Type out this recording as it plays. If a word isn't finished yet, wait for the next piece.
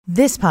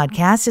This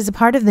podcast is a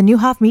part of the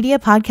Newhoff Media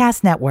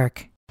Podcast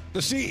Network. The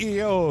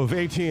CEO of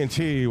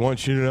AT&T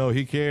wants you to know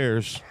he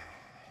cares.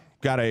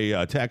 Got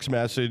a text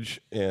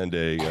message and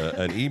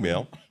an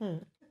email.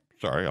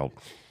 Sorry,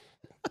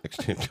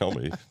 next time tell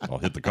me. I'll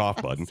hit the cough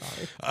button.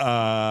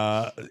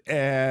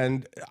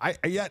 And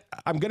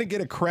I'm going to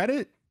get a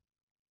credit.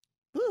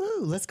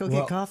 Woohoo, let's go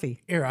get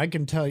coffee. Here, I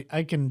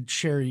can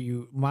share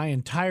you my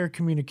entire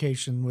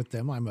communication with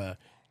them. I'm a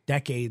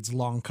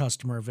decades-long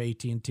customer of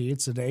AT&T.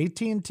 It said,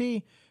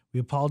 AT&T, we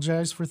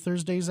apologize for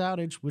Thursday's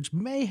outage, which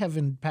may have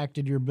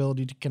impacted your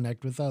ability to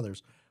connect with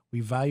others.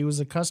 We value as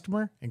a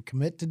customer and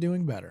commit to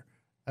doing better.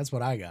 That's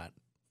what I got.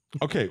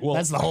 Okay, well,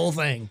 that's the whole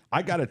thing.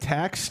 I got a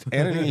text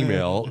and an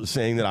email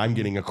saying that I'm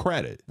getting a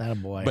credit.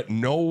 Attaboy. But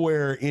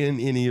nowhere in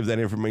any of that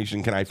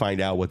information can I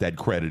find out what that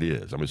credit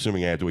is. I'm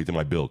assuming I have to wait till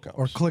my bill comes.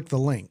 Or click the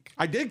link.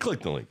 I did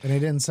click the link. And it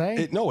didn't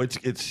say? No,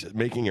 it's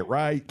making it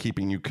right,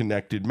 keeping you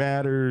connected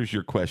matters,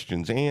 your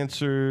questions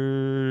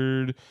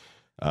answered.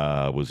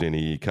 Was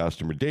any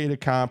customer data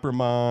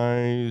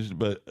compromised?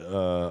 But,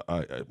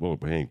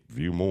 hey,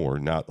 view more,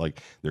 not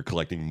like they're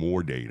collecting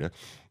more data.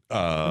 They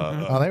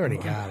already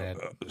got it.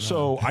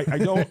 So I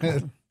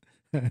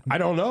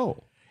don't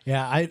know.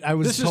 Yeah, I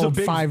was told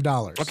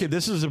 $5. Okay,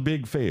 this is a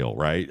big fail,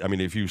 right? I mean,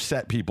 if you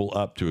set people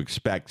up to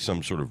expect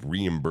some sort of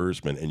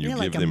reimbursement and you give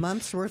like them a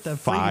month's worth of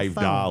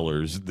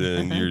 $5,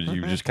 then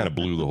you just kind of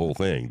blew the whole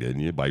thing, didn't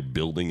you? By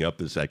building up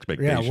this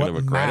expectation of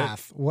a credit.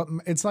 Math? What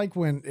it's like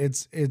when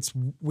it's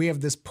we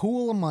have this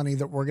pool of money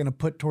that we're going to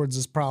put towards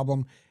this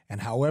problem, and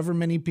however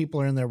many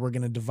people are in there, we're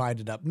going to divide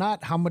it up.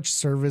 Not how much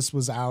service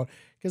was out,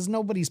 because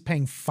nobody's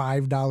paying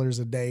 $5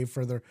 a day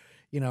for their.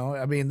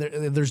 I mean,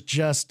 there's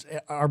just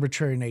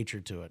arbitrary nature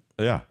to it.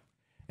 Yeah.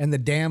 And the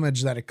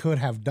damage that it could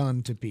have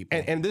done to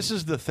people. And this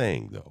is the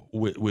thing, though,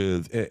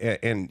 with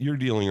and you're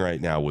dealing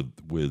right now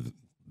with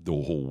the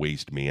whole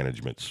waste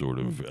management sort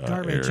of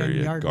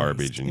area,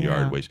 garbage and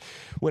yard waste.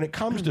 When it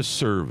comes to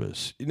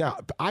service, now,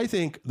 I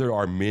think there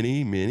are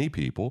many, many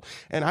people,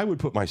 and I would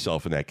put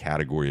myself in that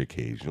category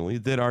occasionally,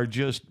 that are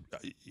just,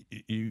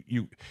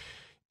 your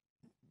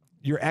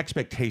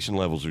expectation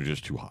levels are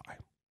just too high.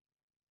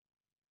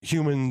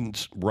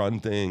 Humans run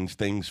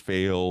things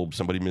fail,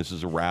 somebody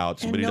misses a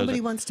route, and nobody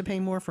wants to pay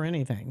more for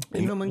anything,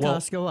 even when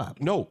costs go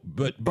up. No,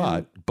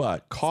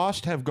 but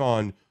costs have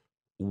gone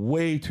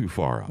way too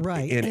far up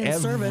in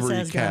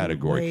every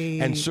category,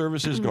 and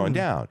service has gone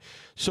down.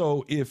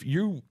 So if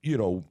you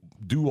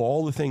do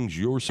all the things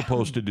you're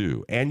supposed to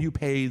do, and you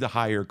pay the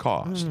higher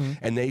cost,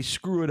 and they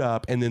screw it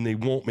up, and then they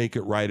won't make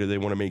it right, or they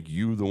want to make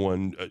you the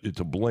one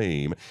to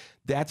blame,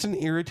 that's an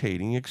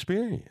irritating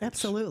experience.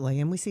 Absolutely,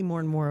 and we see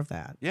more and more of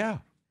that. Yeah.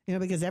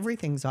 Because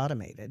everything's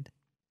automated.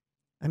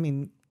 I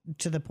mean,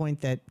 to the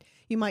point that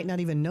you might not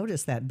even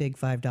notice that big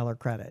 $5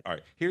 credit. All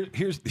right,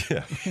 here's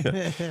the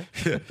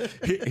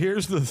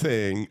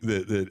thing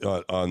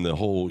that on the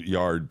whole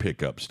yard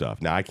pickup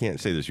stuff. Now, I can't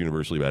say this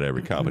universally about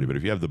every company, but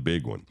if you have the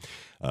big one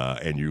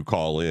and you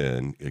call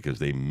in because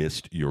they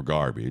missed your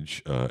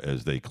garbage,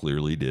 as they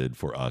clearly did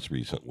for us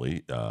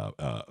recently,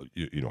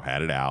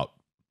 had it out.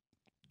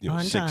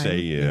 6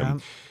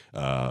 a.m.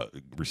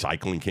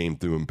 Recycling came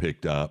through and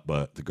picked up,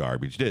 but the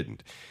garbage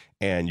didn't.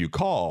 And you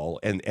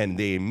call, and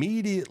they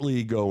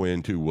immediately go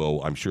into,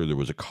 well, I'm sure there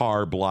was a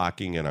car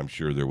blocking, and I'm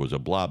sure there was a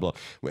blah, blah.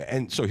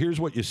 And so here's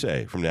what you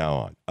say from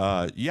now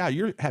on.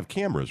 You have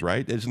cameras,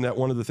 right? Isn't that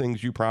one of the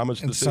things you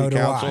promised the city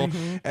council?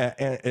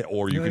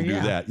 Or you can do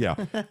that. Yeah.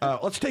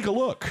 Let's take a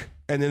look.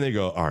 And then they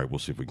go, all right, we'll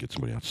see if we can get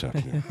somebody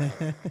outside.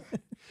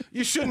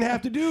 You shouldn't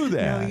have to do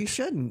that. No, you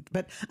shouldn't.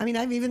 But, I mean,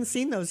 I've even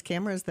seen those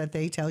cameras that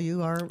they tell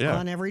you are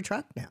on every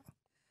truck now.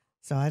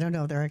 So I don't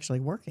know if they're actually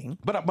working.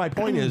 But my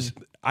point is,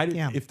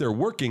 if they're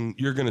working,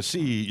 you're going to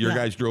see your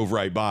guys drove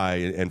right by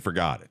and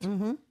forgot it.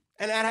 Mm-hmm.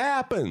 And that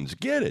happens.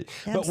 Get it.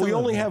 Absolutely. But we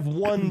only have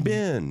one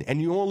bin,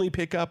 and you only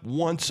pick up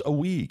once a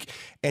week.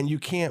 And you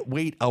can't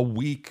wait a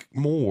week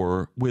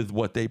more with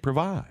what they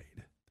provide.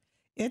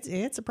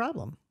 It's a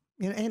problem.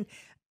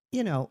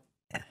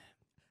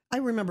 I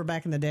remember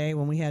back in the day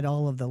when we had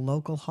all of the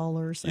local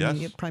haulers,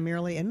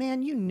 primarily, and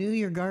man, you knew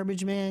your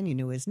garbage man, you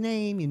knew his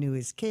name, you knew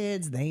his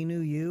kids, they knew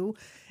you.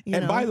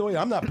 By the way,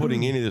 I'm not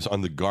putting any of this on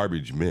the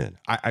garbage men.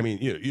 I mean,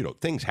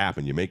 things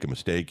happen. You make a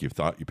mistake. You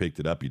thought you picked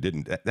it up. You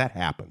didn't. That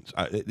happens.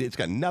 It's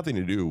got nothing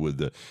to do with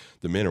the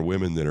men or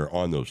women that are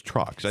on those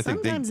trucks.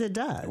 Sometimes it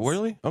does.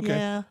 Really? Okay.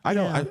 Yeah. I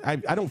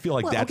don't feel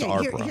like that's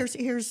our problem.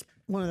 Here's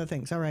one of the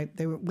things. All right,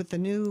 they were with the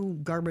new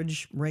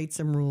garbage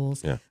rates and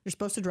rules. Yeah. They're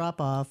supposed to drop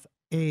off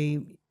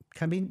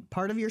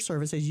part of your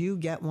service is you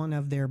get one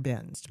of their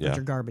bins to put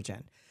your garbage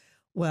in.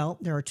 Well,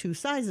 there are two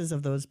sizes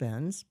of those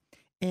bins,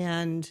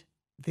 and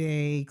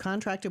they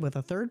contracted with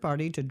a third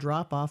party to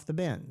drop off the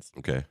bins.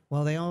 Okay.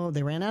 Well,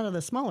 they ran out of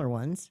the smaller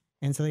ones,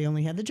 and so they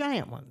only had the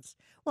giant ones.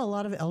 Well, a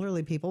lot of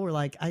elderly people were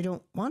like, I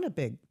don't want a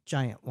big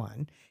giant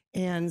one.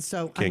 And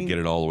so can't get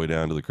it all the way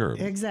down to the curb.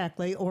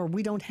 Exactly. Or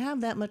we don't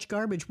have that much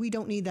garbage. We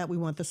don't need that. We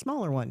want the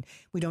smaller one.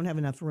 We don't have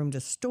enough room to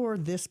store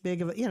this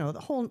big of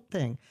the whole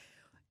thing.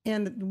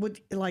 And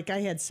like I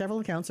had several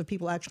accounts of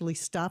people actually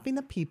stopping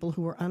the people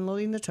who were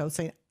unloading the tote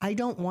saying, I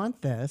don't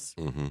want this.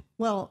 Mm-hmm.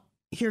 Well,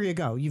 here you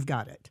go. You've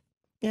got it.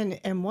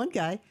 And one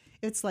guy,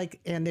 it's like,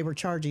 and they were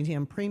charging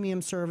him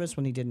premium service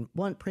when he didn't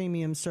want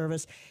premium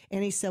service.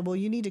 And he said, well,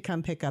 you need to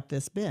come pick up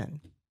this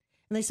bin.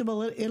 And they said,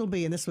 well, it'll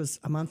be, and this was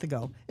a month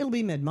ago, it'll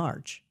be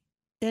mid-March.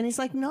 And he's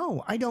like,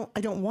 no, I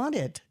don't want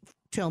it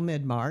till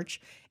mid-March.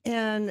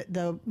 And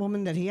the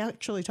woman that he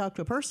actually talked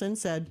to a person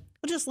said,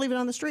 well, just leave it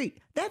on the street.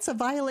 That's a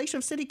violation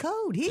of city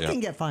code. He can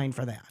get fined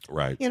for that.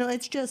 Right.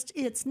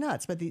 It's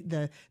nuts. But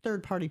the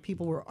third party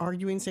people were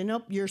arguing, saying,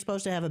 nope, you're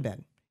supposed to have a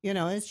bin.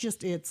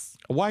 It's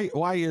why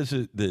is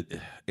it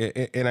that,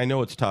 and I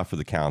know it's tough for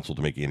the council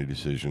to make any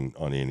decision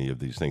on any of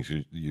these things.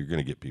 You're going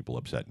to get people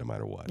upset no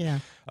matter what. Yeah.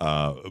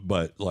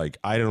 But like,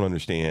 I don't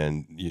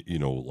understand,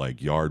 like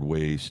yard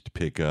waste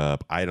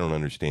pickup. I don't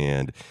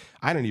understand.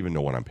 I don't even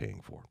know what I'm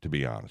paying for, to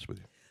be honest with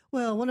you.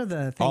 Well, one of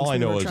the things all I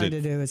know is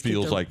it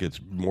feels like it's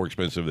more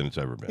expensive than it's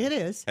ever been. It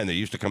is. And they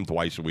used to come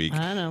twice a week.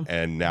 I know.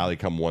 And now they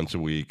come once a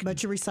week.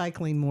 But you're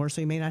recycling more,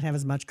 so you may not have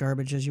as much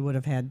garbage as you would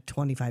have had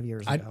 25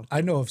 years ago.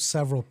 I know of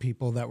several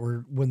people that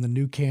were, when the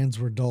new cans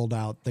were doled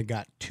out, they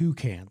got 2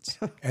 cans.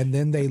 And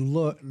then they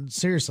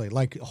seriously,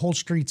 like whole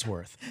street's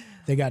worth.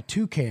 They got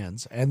 2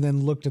 cans and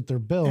then looked at their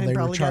bill. And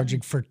they were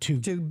charging for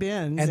 2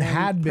 bins. And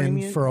had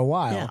been for a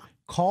while. Yeah.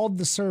 Called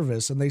the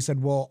service and they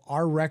said, well,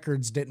 our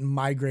records didn't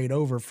migrate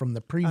over from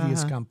the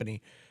previous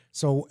company.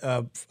 So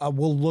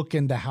we'll look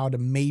into how to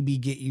maybe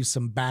get you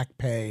some back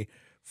pay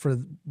for,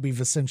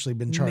 we've essentially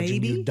been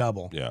charging you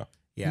double. Yeah.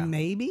 Yeah.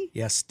 Maybe?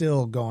 Yeah.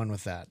 Still going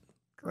with that.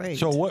 Great.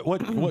 So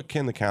what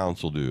can the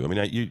council do? I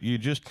mean, you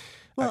just...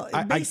 Well,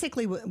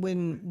 basically,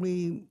 when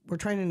we were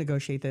trying to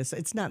negotiate this,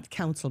 it's not the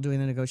council doing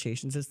the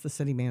negotiations, it's the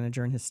city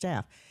manager and his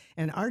staff.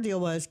 And our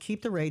deal was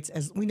keep the rates,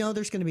 as we know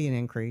there's going to be an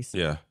increase.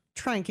 Yeah.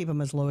 Try and keep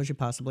them as low as you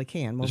possibly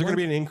can. Well, is there going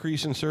to be an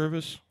increase in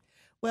service?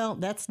 Well,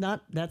 that's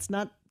not.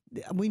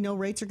 We know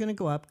rates are going to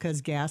go up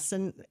because gas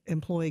and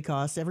employee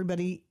costs.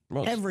 Everybody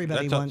wants.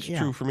 That's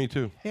true for me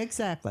too.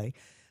 Exactly.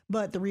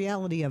 But the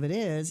reality of it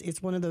is,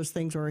 it's one of those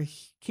things where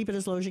keep it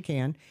as low as you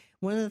can.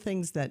 One of the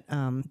things that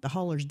the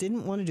haulers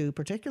didn't want to do,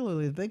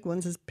 particularly the big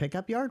ones, is pick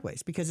up yard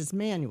waste because it's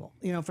manual.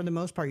 For the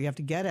most part, you have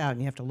to get out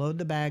and you have to load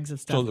the bags of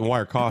stuff. So then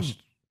why are costs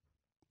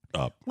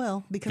up?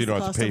 Well, because you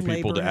don't have to pay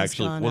people to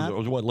actually.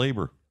 What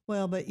labor?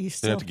 Well, but you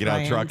still have to get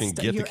out of the truck and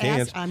get the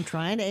cans. I'm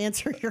trying to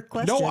answer your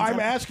question. No, I'm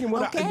asking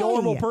what a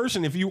normal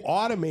person, if you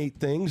automate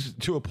things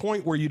to a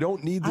point where you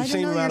don't need the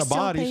same amount of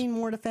bodies. You're still paying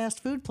more to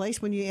fast food place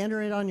when you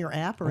enter it on your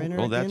app or enter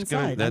it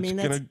inside.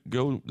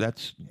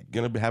 That's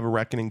going to have a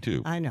reckoning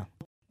too. I know.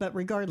 But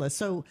regardless,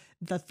 so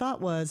the thought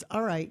was,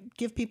 all right,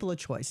 give people a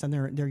choice on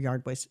their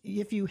yard waste.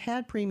 If you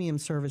had premium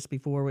service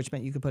before, which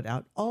meant you could put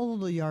out all of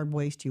the yard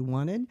waste you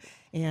wanted,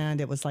 and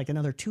it was like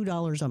another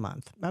 $2 a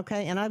month.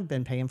 Okay. And I've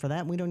been paying for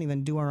that. We don't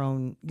even do our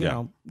own,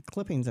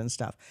 clippings and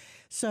stuff.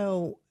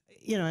 So,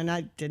 and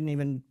I didn't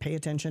even pay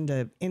attention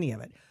to any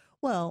of it.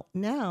 Well,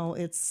 now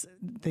it's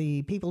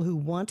the people who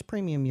want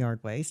premium yard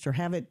waste or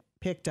have it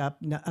picked up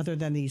other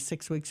than the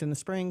 6 weeks in the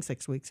spring,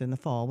 6 weeks in the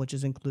fall, which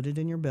is included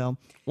in your bill.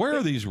 Where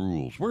are these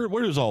rules? Where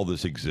does all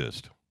this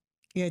exist?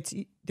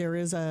 There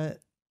is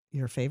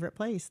your favorite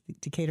place,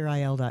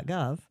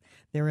 decaturil.gov.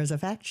 There is a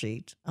fact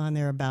sheet on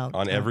there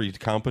about every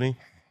company.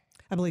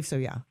 I believe so,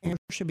 yeah. And it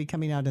should be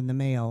coming out in the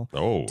mail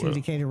to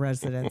Decatur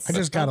residents. I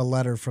just got a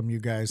letter from you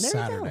guys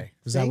Saturday.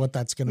 Is that what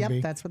that's going to be?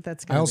 Yep, that's what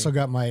that's going to be. I also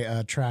got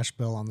my trash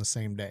bill on the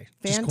same day.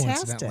 Fantastic. Just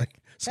coincidentally.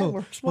 So that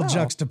works well. We'll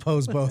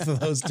juxtapose both of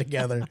those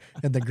together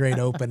at the great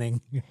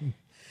opening.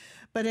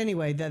 But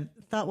anyway, the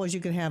thought was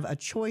you could have a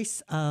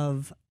choice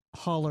of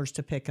haulers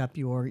to pick up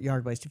your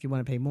yard waste if you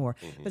want to pay more.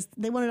 But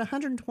they wanted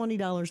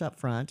 $120 up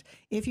front.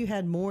 If you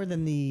had more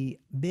than the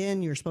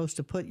bin you're supposed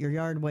to put your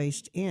yard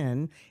waste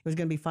in, it was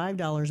going to be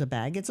 $5 a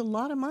bag. It's a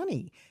lot of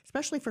money,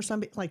 especially for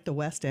somebody like the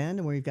West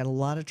End where you've got a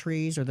lot of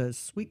trees or those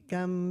sweet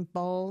gum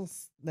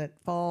balls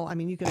that fall. I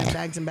mean, you can have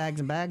bags and bags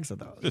and bags of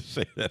those. Just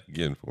say that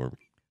again for me.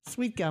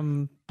 Sweet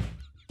gum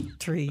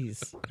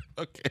trees.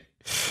 Okay.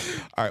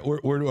 All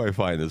right. Where do I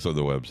find this on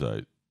the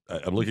website?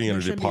 I'm looking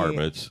under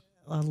departments.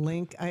 A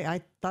link.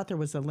 I thought there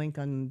was a link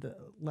on the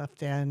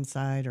left-hand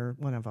side or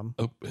one of them.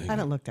 I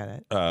haven't looked at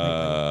it.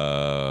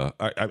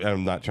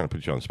 I'm not trying to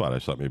put you on the spot. I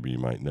thought maybe you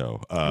might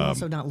know. I'm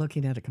also not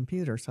looking at a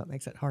computer, so it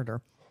makes it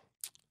harder.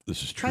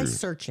 This is true. Try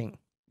searching.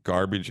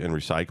 Garbage and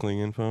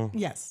recycling info?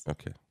 Yes.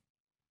 Okay.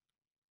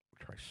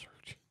 Try searching.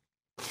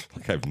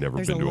 Like I've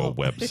never been to a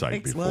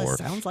website before. Well, it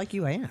sounds like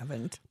you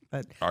haven't.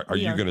 But are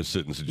you going to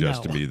sit and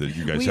suggest to me that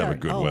you guys have a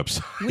good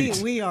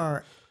website? We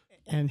are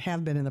and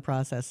have been in the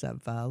process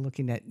of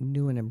looking at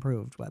new and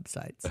improved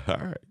websites.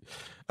 All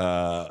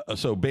right.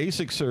 So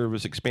basic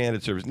service,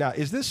 expanded service. Now,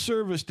 is this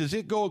service, does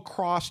it go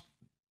across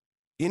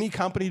any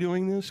company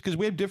doing this? Because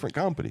we have different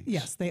companies.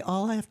 Yes, they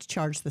all have to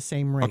charge the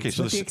same rates, okay,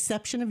 so with the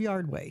exception of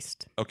yard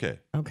waste. Okay.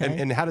 Okay.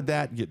 And how did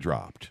that get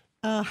dropped?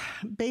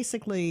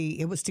 Basically,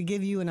 it was to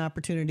give you an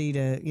opportunity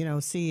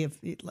to, see if,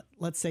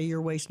 let's say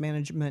you're waste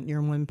management, you're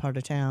in one part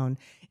of town,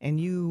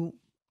 and you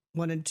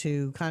wanted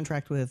to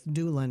contract with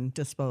Doolin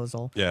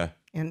Disposal. Yeah.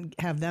 And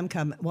have them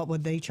come, what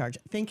would they charge?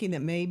 Thinking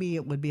that maybe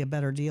it would be a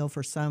better deal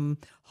for some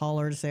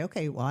hauler to say,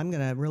 okay, well, I'm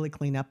going to really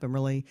clean up and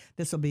really,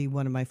 this will be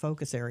one of my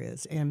focus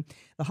areas. And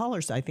the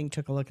haulers, I think,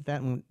 took a look at that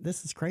and went,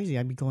 this is crazy.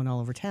 I'd be going all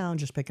over town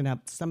just picking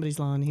up somebody's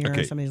lawn here,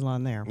 Okay. somebody's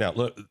lawn there. Now,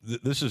 look,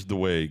 this is the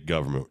way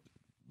government,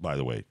 by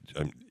the way,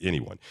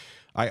 anyone.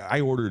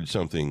 I ordered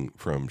something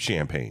from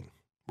Champaign,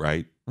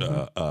 right?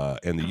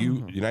 And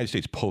the United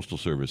States Postal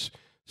Service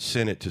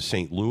sent it to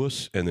St.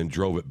 Louis and then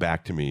drove it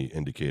back to me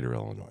in Decatur,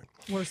 Illinois.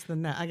 Worse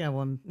than that. I got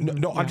one.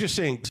 No, I'm just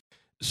saying.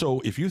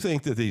 So if you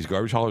think that these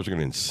garbage haulers are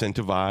going to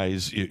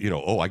incentivize,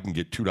 I can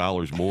get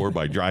 $2 more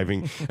by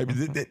driving. I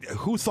mean,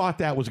 who thought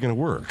that was going to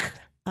work?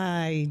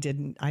 I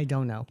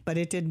don't know, but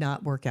it did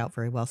not work out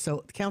very well.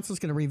 So the council's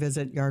going to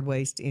revisit yard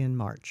waste in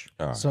March.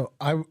 So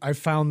I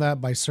found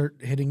that by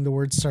hitting the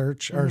word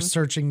search or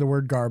searching the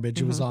word garbage.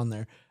 It was on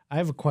there. I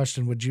have a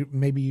question.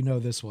 Maybe you know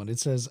this one. It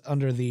says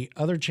under the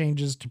other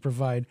changes to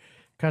provide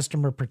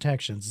customer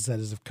protections, it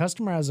says if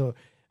customer has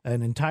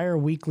an entire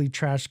weekly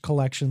trash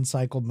collection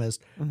cycle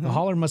missed, the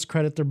hauler must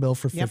credit their bill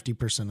for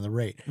 50% of the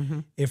rate.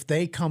 If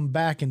they come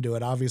back and do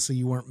it, obviously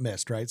you weren't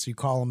missed, right? So you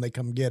call them, they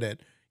come get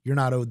it. You're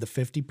not owed the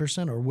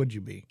 50%, or would you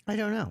be? I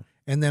don't know.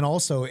 And then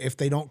also, if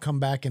they don't come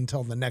back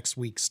until the next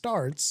week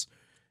starts,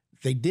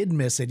 they did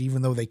miss it,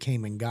 even though they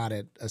came and got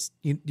it.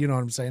 You know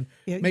what I'm saying?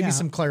 Maybe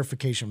some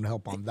clarification would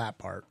help on that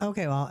part.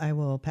 Okay, well, I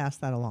will pass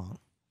that along.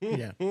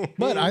 Yeah.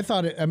 But I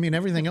thought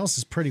everything else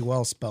is pretty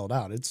well spelled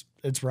out.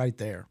 It's right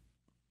there.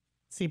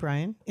 See,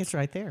 Brian, it's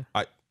right there.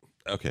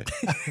 Okay.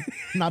 I'm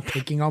not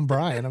picking on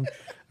Brian.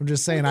 I'm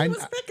just saying I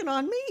was picking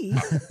on me.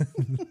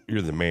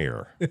 You're the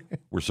mayor.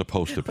 We're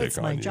supposed to pick That's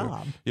on my you.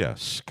 job.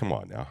 Yes. Come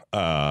on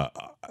now.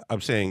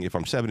 I'm saying if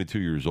I'm 72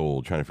 years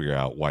old trying to figure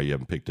out why you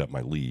haven't picked up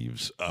my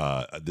leaves,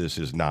 this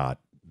is not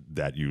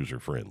that user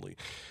friendly.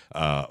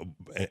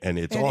 And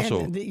it's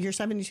also your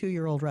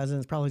 72-year-old resident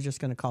is probably just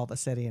going to call the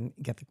city and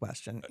get the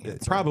question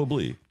answered.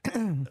 Probably.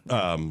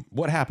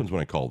 What happens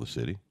when I call the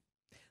city?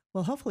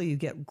 Well, hopefully you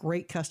get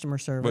great customer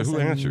service. But who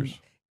answers?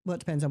 Well, it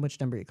depends on which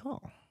number you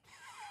call.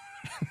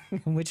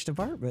 Which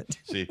department?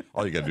 See,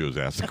 all you got to do is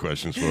ask the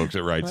questions, folks.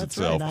 It writes That's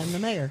itself. right. I'm the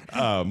mayor.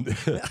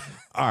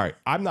 All right.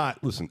 I'm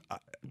not, listen,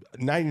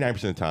 99%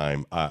 of the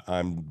time,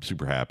 I'm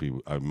super happy.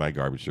 My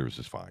garbage service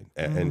is fine.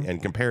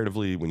 And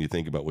comparatively, when you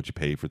think about what you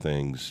pay for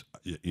things,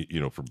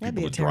 for That'd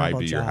be people a to drive to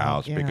terrible your job,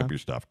 house, pick yeah. up your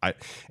stuff.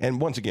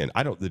 And once again,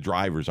 the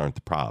drivers aren't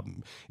the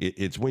problem.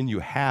 It's when you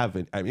have,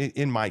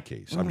 in my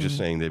case, I'm just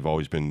saying they've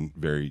always been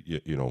very,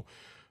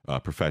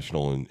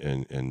 professional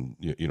and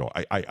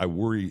I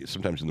worry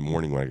sometimes in the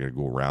morning when I got to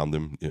go around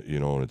them,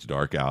 and it's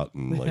dark out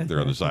and like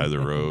they're on the side of the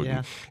road.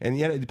 Yeah. And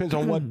yet it depends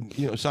on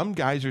what, some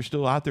guys are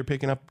still out there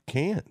picking up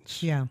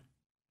cans. Yeah,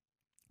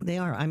 they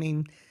are.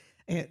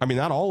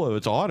 Not all of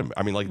it's autumn.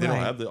 They don't Right.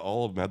 have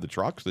all of them have the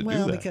trucks that do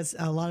well, that. because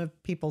a lot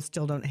of people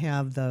still don't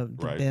have the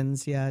Right.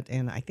 bins yet,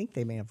 and I think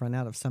they may have run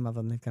out of some of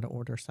them. They've got to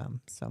order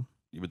some. So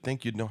You would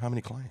think you'd know how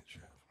many clients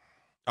you have.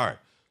 All right.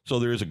 So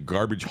there is a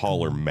garbage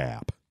hauler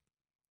map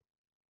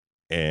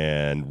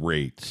and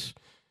rates,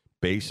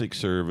 basic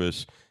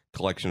service,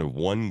 collection of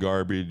one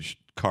garbage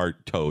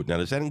cart tote. Now,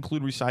 does that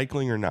include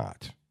recycling or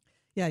not?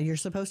 yeah, you're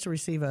supposed to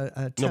receive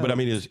a tote. No, but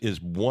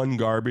is one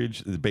garbage,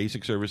 the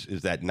basic service,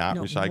 is that not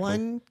recycling?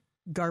 One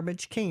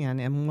garbage can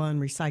and one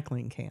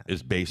recycling can.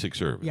 Is basic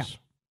service.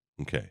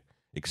 Yeah. Okay.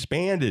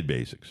 Expanded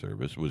basic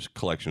service was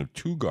collection of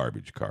 2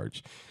 garbage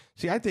carts.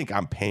 See, I think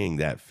I'm paying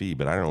that fee,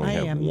 but I only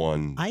have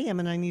one. I am,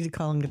 and I need to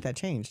call and get that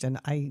changed. And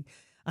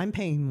I'm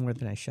paying more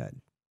than I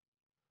should.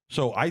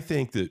 So I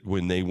think that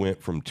when they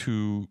went from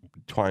 2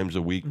 times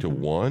a week to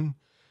 1,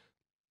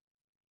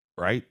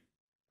 right?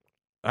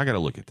 I got to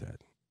look at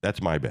that. That's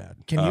my bad.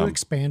 Can you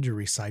expand your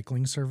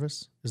recycling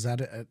service? Is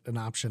that an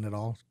option at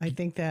all? I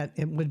think that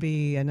it would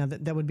be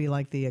that would be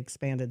like the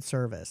expanded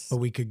service. But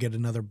we could get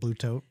another blue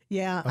tote?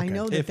 Yeah, I Okay.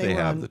 know that If they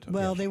were have on, the tote,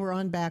 well, yes. they were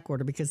on back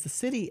order because the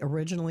city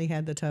originally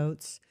had the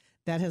totes.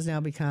 That has now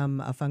become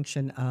a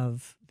function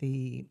of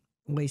the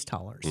waste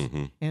haulers.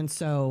 Mhm. And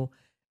so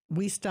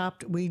we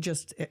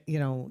just,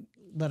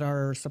 let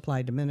our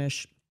supply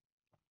diminish.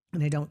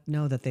 And I don't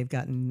know that they've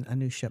gotten a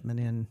new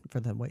shipment in for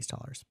the waste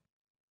haulers.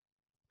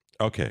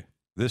 Okay.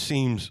 This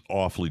seems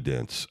awfully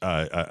dense.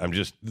 I'm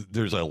just,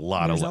 there's a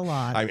lot. There's a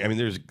lot.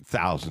 There's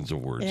thousands of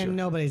words. And here.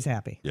 nobody's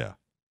happy. Yeah.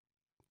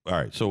 All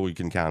right. So we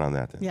can count on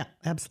that then. Yeah,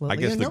 absolutely.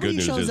 I guess the Nobody good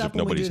news shows is up if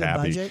when we nobody's do the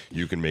happy, budget.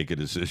 you can make a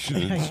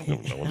decision. No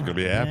one's going to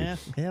be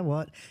happy. Yeah,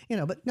 what?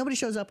 But nobody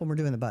shows up when we're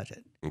doing the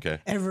budget. Okay.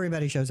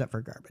 Everybody shows up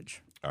for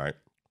garbage. All right.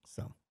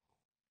 So,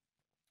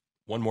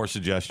 One more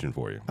suggestion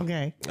for you.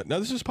 okay. Now,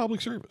 this is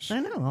public service. I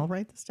know. I'll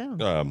write this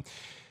down.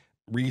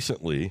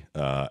 Recently,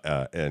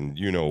 and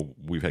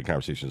we've had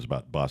conversations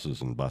about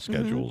buses and bus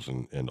schedules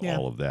and Yeah.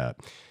 all of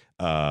that.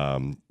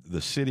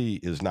 The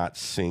city is not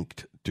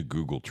synced to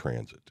Google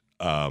Transit,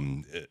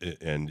 and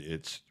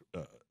it's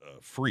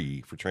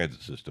free for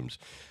transit systems.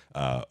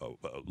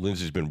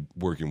 Lindsay's been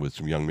working with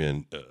some young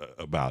men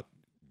about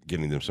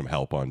getting them some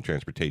help on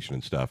transportation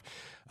and stuff.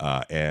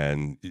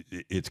 And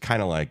it's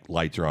kind of like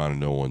lights are on and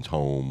no one's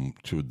home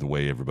to the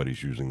way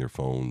everybody's using their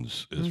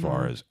phones as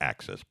far as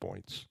access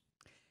points.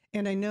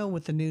 And I know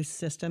with the new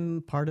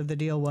system, part of the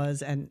deal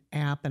was an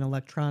app and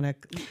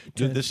electronic.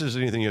 This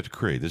isn't anything you have to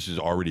create. This is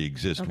already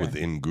exists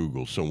within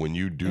Google. So when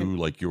you do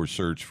like your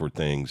search for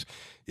things,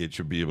 it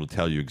should be able to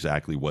tell you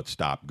exactly what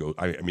stop go.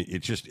 I mean,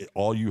 it's just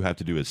all you have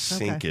to do is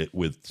sync it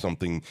with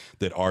something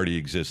that already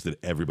exists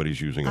that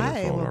everybody's using on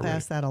their phone already. I will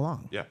pass that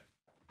along. Yeah.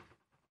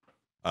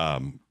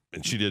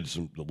 And she did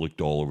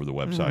looked all over the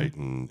website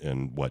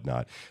and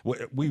whatnot.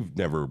 We've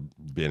never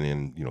been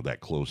in,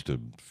 that close to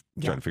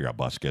trying to figure out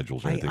bus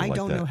schedules or anything like that. I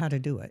don't know how to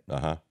do it.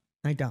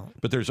 I don't.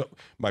 But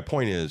my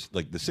point is,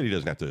 like, the city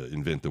doesn't have to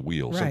invent the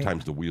wheel. Right.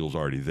 Sometimes the wheel's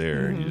already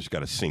there, and you just got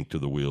to sync to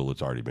the wheel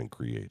that's already been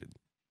created.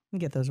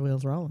 Get those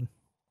wheels rolling.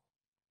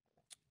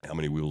 How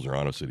many wheels are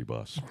on a city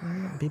bus?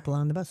 People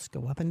on the bus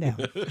go up and down.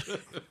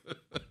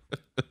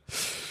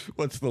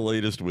 What's the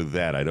latest with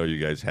that? I know you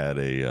guys had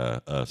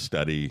a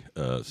study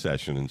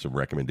session and some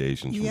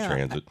recommendations from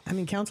transit. I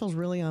mean, council's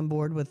really on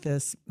board with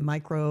this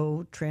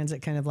micro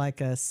transit, kind of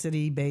like a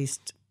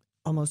city-based,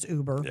 almost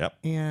Uber. Yep.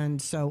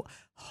 And so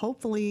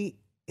hopefully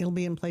it'll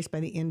be in place by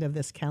the end of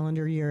this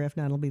calendar year. If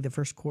not, it'll be the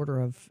first quarter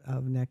of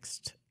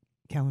next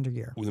calendar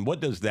year. What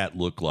does that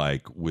look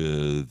like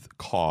with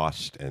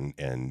cost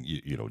and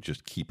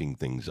just keeping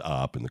things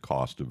up and the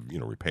cost of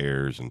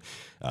repairs, and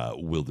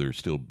will there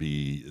still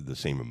be the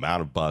same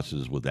amount of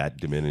buses? Will that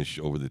diminish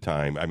over the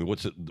time? I mean,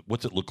 what's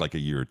it look like a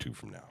year or two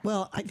from now?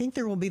 Well, I think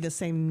there will be the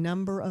same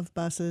number of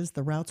buses.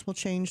 The routes will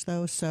change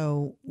though,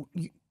 so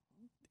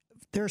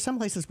there are some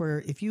places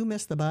where if you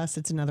miss the bus,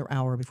 it's another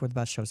hour before the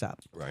bus shows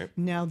up. Right.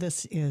 Now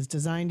this is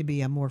designed to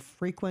be a more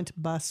frequent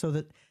bus, so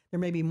that there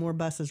may be more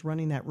buses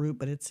running that route,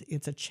 but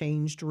it's a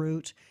changed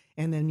route.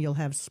 And then you'll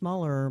have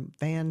smaller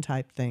van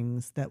type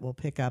things that will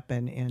pick up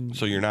and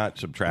So you're not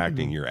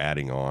subtracting, you're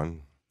adding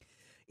on?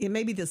 It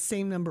may be the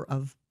same number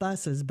of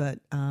buses,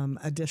 but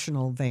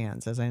additional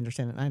vans, as I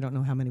understand it. I don't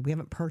know how many. We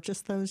haven't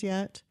purchased those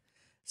yet.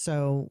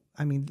 So,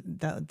 I mean,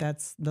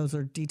 those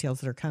are details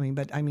that are coming.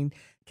 But, I mean,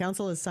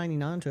 council is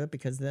signing on to it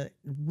because that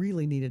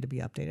really needed to be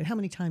updated. How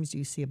many times do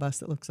you see a bus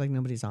that looks like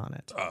nobody's on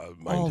it?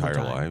 My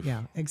entire life.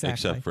 Yeah, exactly.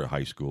 Except for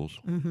high schools.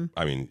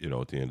 I mean,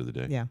 at the end of the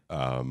day. Yeah.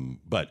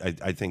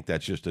 But I think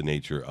that's just the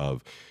nature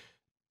of,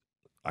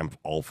 I'm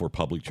all for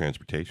public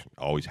transportation.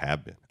 Always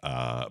have been.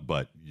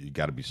 But you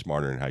got to be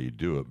smarter in how you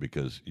do it,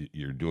 because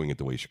you're doing it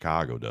the way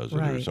Chicago does it,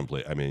 or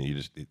someplace. I mean, you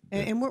just.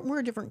 And we're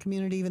a different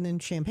community even than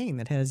Champaign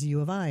that has U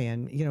of I,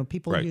 and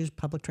people use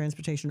public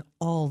transportation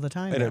all the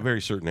time in a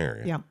very certain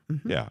area. Yeah.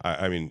 Yeah.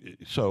 I mean,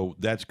 so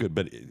that's good,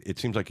 but it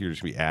seems like you're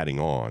just be adding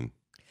on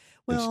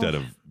instead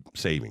of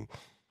saving.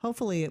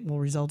 Hopefully, it will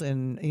result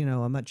in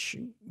a much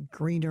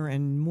greener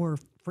and more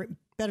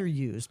better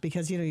used,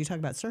 because you talk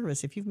about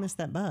service. If you've missed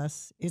that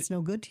bus, it's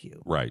no good to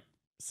you. Right.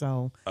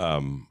 So,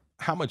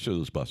 how much do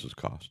those buses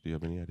cost? Do you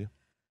have any idea?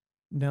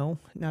 No,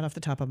 not off the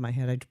top of my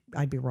head.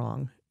 I'd be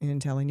wrong in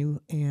telling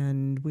you.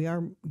 And we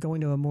are going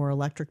to a more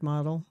electric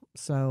model.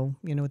 So,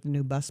 with the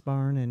new bus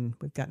barn, and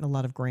we've gotten a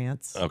lot of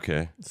grants.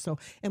 Okay. So,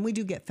 and we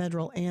do get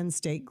federal and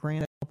state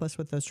grants to help us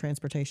with those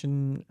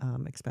transportation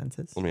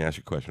expenses. Let me ask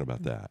you a question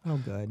about that. Oh,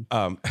 good.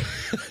 Can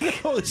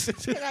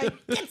I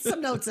get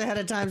some notes ahead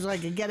of time so I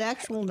can get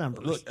actual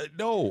numbers? Look,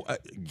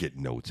 get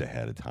notes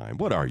ahead of time.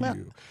 What are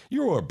you?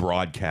 You're a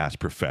broadcast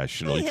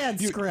professional. I had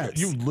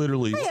scripts. You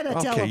literally. I had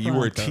a you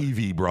were a teleprompter.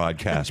 TV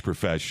broadcast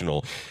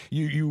professional.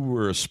 You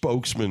were a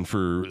spokesman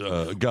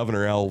for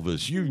Governor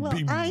Elvis. You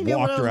I knew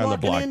what I walked was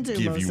around the walking block, into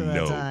give most you of the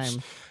notes.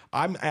 time.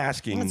 I'm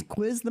asking. Let's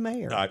quiz the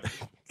mayor.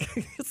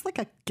 It's like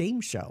a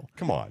game show.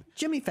 Come on,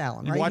 Jimmy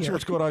Fallon. you right watching here.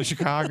 what's going on in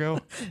Chicago?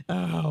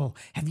 Oh,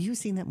 have you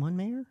seen that one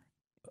mayor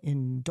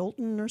in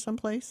Dalton or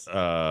someplace?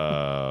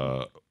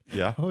 Yeah.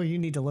 Oh, you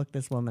need to look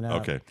this woman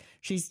up. Okay.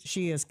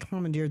 She has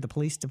commandeered the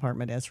police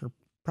department as her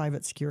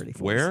private security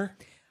force. Where?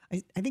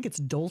 I think it's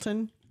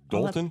Dalton.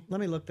 Dalton?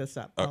 Let me look this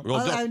up.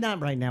 well, not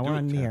right now. We're it,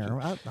 on the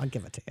Captain. air. I'll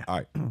give it to you.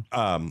 All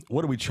right.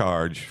 What do we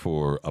charge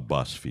for a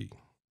bus fee?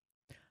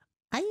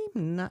 I'm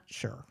not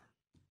sure.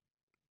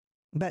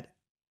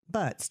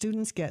 But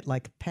students get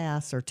like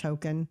pass or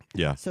token.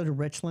 Yeah. So do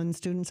Richland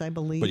students, I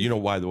believe.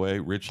 But by the way,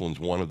 Richland's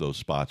one of those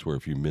spots where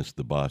if you miss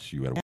the bus,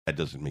 that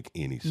doesn't make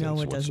any sense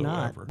No, it does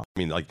not. whatsoever. I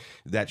mean, like,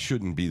 that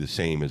shouldn't be the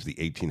same as the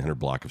 1800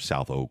 block of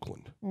South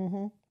Oakland.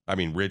 Mm-hmm. I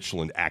mean,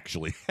 Richland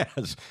actually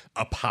has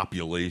a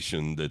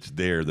population that's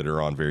there that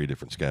are on very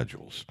different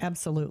schedules.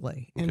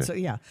 Absolutely. And Okay. so,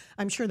 yeah,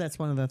 I'm sure that's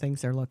one of the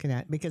things they're looking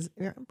at, because,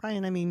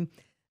 Brian, I mean,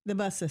 the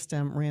bus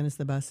system ran as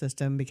the bus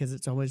system because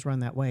it's always run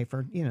that way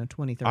for, 20,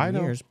 30 I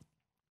know. years.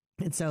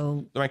 And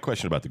so, My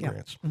question about the Yeah.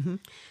 grants. Mhm.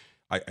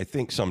 I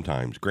think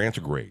sometimes grants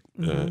are great,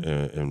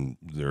 and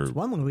they're it's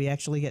one when we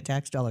actually get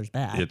tax dollars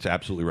back. It's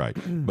absolutely right.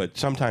 But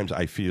sometimes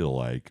I feel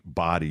like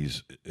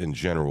bodies in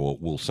general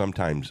will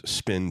sometimes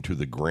spin to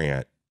the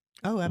grant,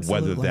 Oh,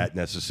 absolutely. whether that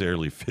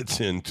necessarily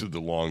fits into the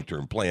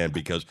long-term plan,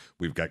 because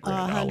we've got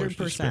grant dollars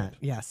to 100%. spend.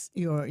 Yes,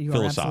 you are absolutely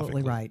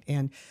Philosophically. right.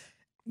 And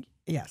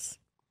yes,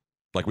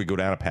 Like, we go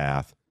down a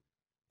path,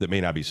 that may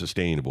not be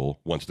sustainable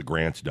once the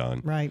grant's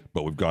done. Right.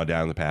 But we've gone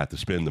down the path to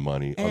spend the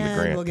money on the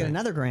grant. We'll get thing.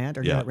 another grant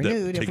or get it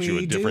renewed if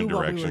we do what we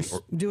were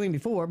or, doing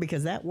before,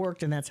 because that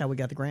worked and that's how we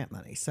got the grant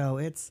money. So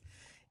it's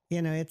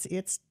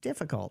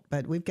difficult,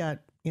 but we've got,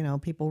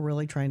 people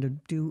really trying to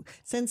do,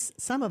 since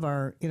some of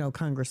our,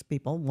 Congress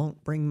people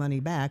won't bring money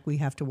back, we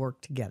have to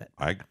work to get it.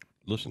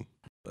 Listen,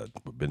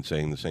 I've been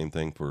saying the same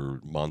thing for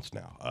months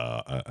now.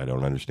 I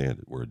don't understand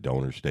it. We're a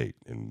donor state,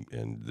 and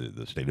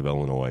the state of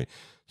Illinois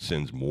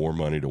sends more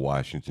money to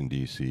Washington,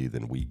 D.C.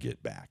 than we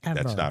get back. Ever.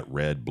 That's not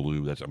red,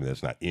 blue.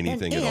 That's not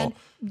anything at all.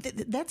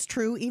 That's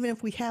true, even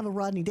if we have a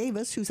Rodney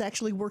Davis who's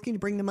actually working to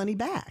bring the money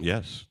back.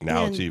 Yes.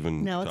 Now it's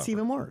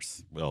even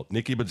worse. Well,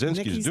 Nikki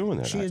Budzinski's doing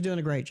that. She is doing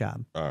a great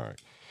job. All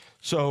right.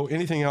 So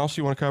anything else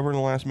you want to cover in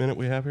the last minute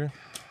we have here?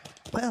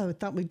 Well, I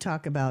thought we'd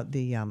talk about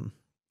the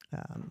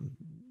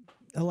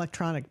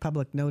electronic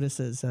public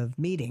notices of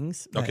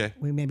meetings. Okay.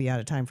 We may be out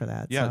of time for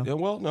that. Yeah. So.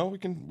 Well, no, we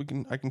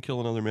can. I can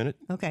kill another minute.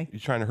 Okay. You're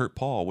trying to hurt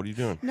Paul. What are you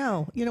doing?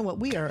 No. You know what?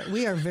 We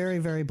are very,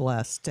 very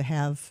blessed to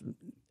have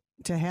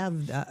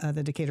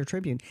the Decatur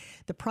Tribune.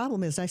 The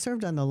problem is I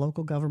served on the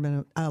local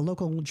government,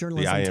 local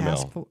journalism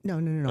task force.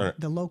 No.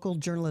 The local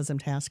journalism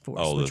task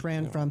force, which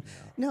ran from.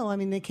 No, I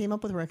mean they came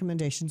up with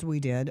recommendations we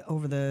did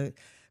over the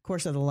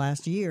course of the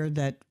last year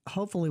that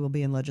hopefully will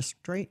be in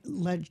legislation.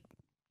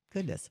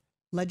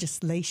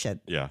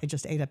 Yeah. I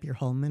just ate up your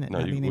whole minute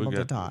not being able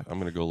to talk. I'm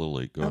going to go a little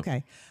late. Go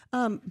okay.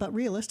 But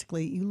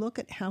realistically, you look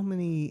at how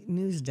many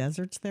news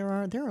deserts there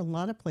are. There are a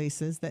lot of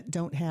places that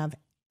don't have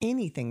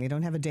anything. They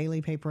don't have a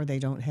daily paper. They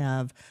don't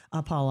have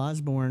Paul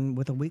Osborne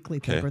with a weekly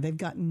paper. They've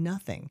got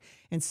nothing.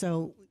 And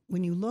so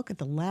when you look at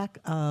the lack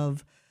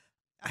of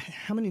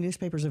how many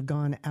newspapers have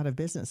gone out of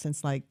business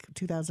since like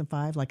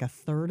 2005, like a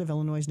third of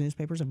Illinois'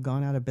 newspapers have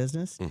gone out of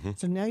business. Mm-hmm.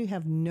 So now you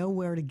have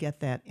nowhere to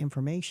get that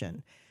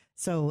information.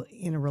 So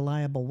in a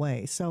reliable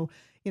way. So,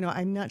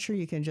 I'm not sure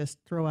you can just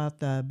throw out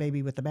the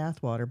baby with the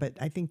bathwater, but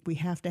I think we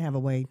have to have a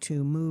way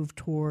to move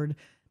toward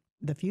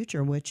the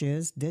future, which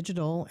is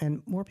digital,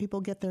 and more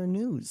people get their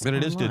news. But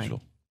it is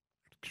digital.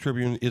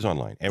 Tribune is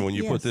online. And when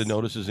you put the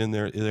notices in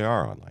there, they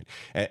are online.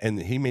 And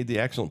he made the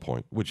excellent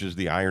point, which is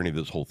the irony of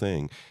this whole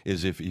thing,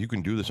 is if you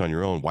can do this on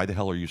your own, why the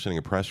hell are you sending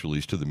a press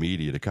release to the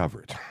media to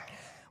cover it?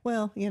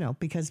 Well,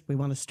 because we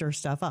want to stir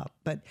stuff up.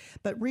 But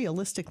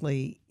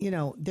realistically,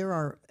 there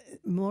are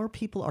more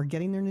people are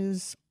getting their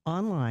news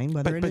online,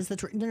 whether it is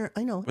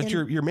I know. But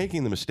you're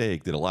making the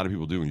mistake that a lot of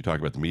people do when you talk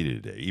about the media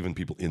today, even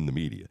people in the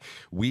media.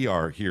 We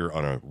are here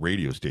on a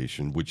radio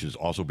station, which is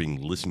also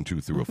being listened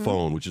to through a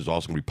phone, which is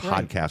also going to be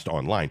podcast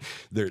online.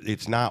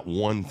 It's not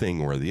one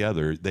thing or the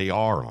other. They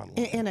are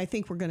online. And I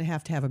think we're going to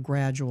have a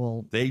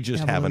gradual They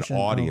just have an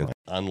audience,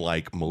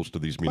 unlike most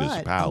of these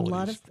municipalities. But a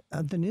lot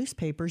of the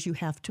newspapers, you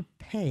have to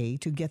pay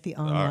to get the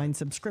online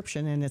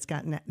subscription, and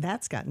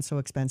that's gotten so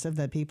expensive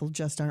that people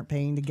just aren't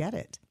paying to get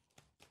it.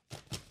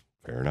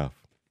 Fair enough.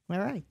 All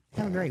right.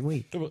 Have a great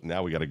week.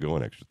 Now we got to go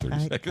an extra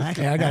 30 seconds.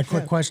 I got a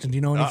quick question. Do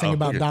you know anything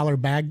about dollar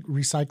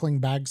recycling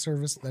bag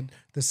service that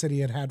the city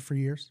had for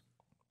years?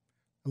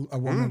 A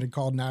woman had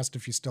called and asked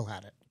if you still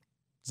had it.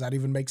 Does that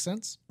even make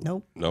sense?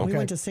 Nope. No. We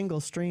went to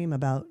single stream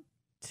about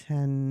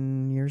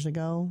 10 years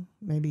ago,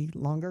 maybe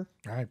longer.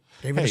 All right.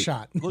 Gave it a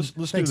shot. Let's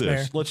Thanks, do this.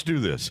 Mayor. Let's do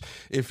this.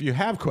 If you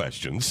have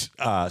questions,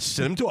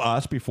 send them to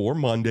us before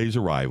Monday's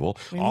arrival.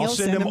 And I'll you'll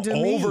send them to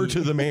over me. to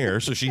the mayor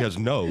so she has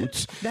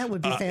notes. That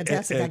would be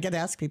fantastic. I could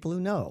ask people who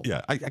know.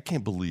 Yeah, I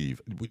can't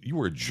believe you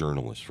were a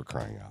journalist, for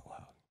crying out loud.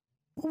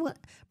 Well, what?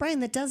 Brian,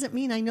 that doesn't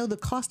mean I know the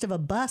cost of a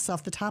bus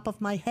off the top of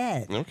my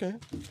head. Okay.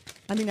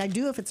 I mean, I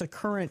do if it's a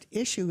current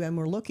issue and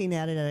we're looking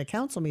at it at a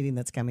council meeting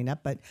that's coming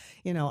up. But,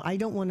 I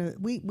don't want to.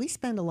 We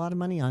spend a lot of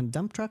money on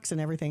dump trucks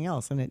and everything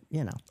else. And it,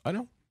 I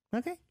know.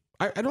 Okay.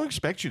 I don't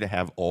expect you to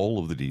have all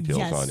of the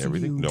details on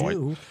everything. You no,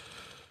 do.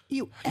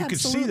 You could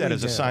see that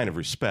as a sign of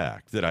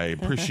respect, that I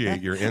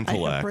appreciate your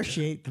intellect. I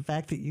appreciate the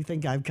fact that you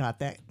think I've got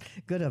that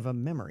good of a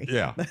memory.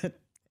 Yeah. But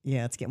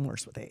yeah, it's getting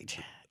worse with age.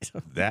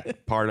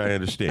 That part I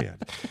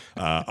understand.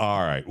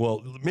 All right.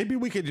 Well, maybe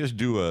we could just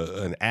do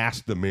an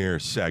Ask the Mayor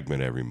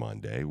segment every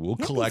Monday. We'll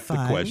collect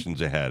the questions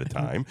ahead of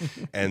time.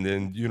 And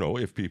then,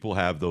 if people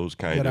have those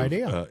kind Good of...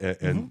 idea.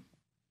 And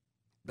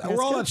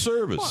we're all at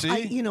service, well,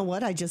 see? you know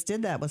what? I just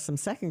did that with some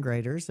second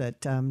graders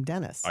at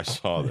Dennis. I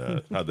saw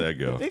that. How'd that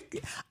go? They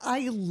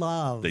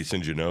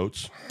send you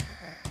notes?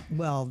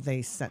 Well,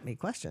 they sent me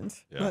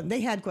questions. Yeah. Well, they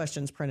had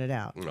questions printed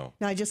out. No.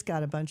 Now, I just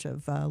got a bunch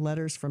of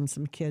letters from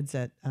some kids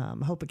at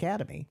Hope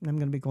Academy, and I'm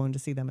going to be going to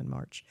see them in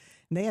March.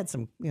 And they had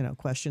some,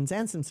 questions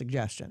and some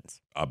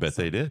suggestions. I bet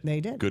they did.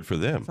 They did. Good for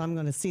them. So I'm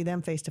going to see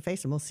them face to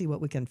face, and we'll see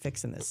what we can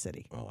fix in this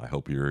city. Well, I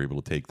hope you're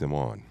able to take them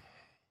on.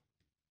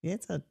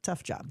 It's a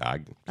tough job.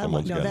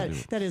 Someone's got to do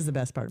it. That is the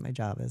best part of my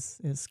job is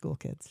school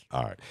kids.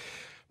 All right.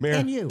 Mayor.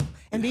 And you.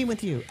 And being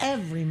with you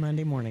every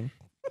Monday morning.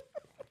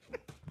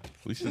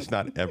 At least it's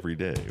not every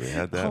day. We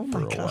had that for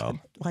a while.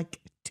 Like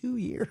 2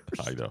 years.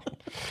 I know.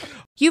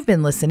 You've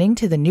been listening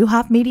to the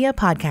Newhoff Media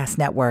Podcast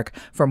Network.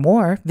 For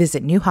more,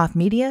 visit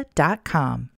newhoffmedia.com.